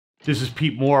This is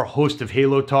Pete Moore, host of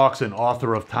Halo Talks and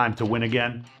author of Time to Win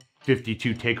Again,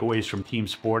 52 Takeaways from Team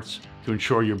Sports to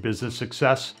Ensure Your Business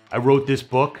Success. I wrote this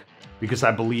book because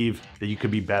I believe that you could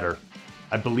be better.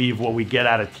 I believe what we get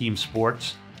out of team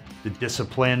sports, the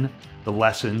discipline, the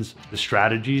lessons, the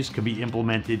strategies can be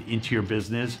implemented into your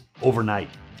business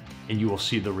overnight, and you will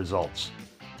see the results.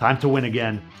 Time to win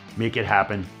again. Make it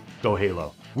happen. Go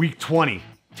Halo. Week 20,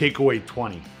 takeaway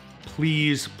 20.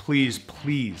 Please, please,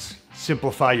 please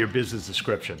simplify your business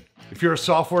description. If you're a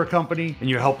software company and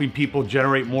you're helping people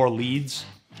generate more leads,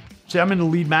 say I'm in the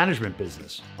lead management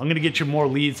business. I'm gonna get you more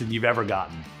leads than you've ever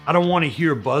gotten. I don't wanna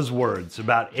hear buzzwords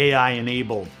about AI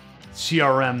enabled,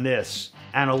 CRM this,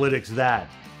 analytics that.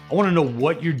 I wanna know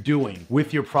what you're doing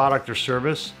with your product or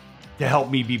service to help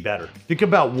me be better. Think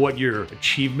about what your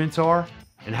achievements are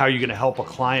and how you're gonna help a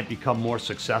client become more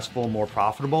successful, more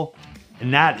profitable.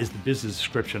 And that is the business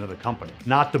description of the company,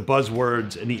 not the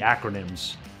buzzwords and the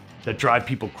acronyms that drive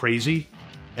people crazy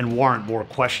and warrant more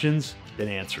questions than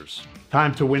answers.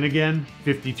 Time to Win Again,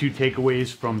 52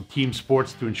 Takeaways from Team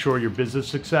Sports to Ensure Your Business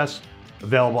Success,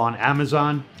 available on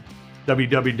Amazon,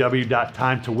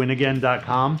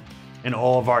 www.timetowinagain.com, and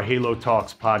all of our Halo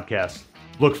Talks podcasts.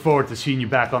 Look forward to seeing you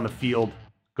back on the field.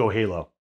 Go Halo.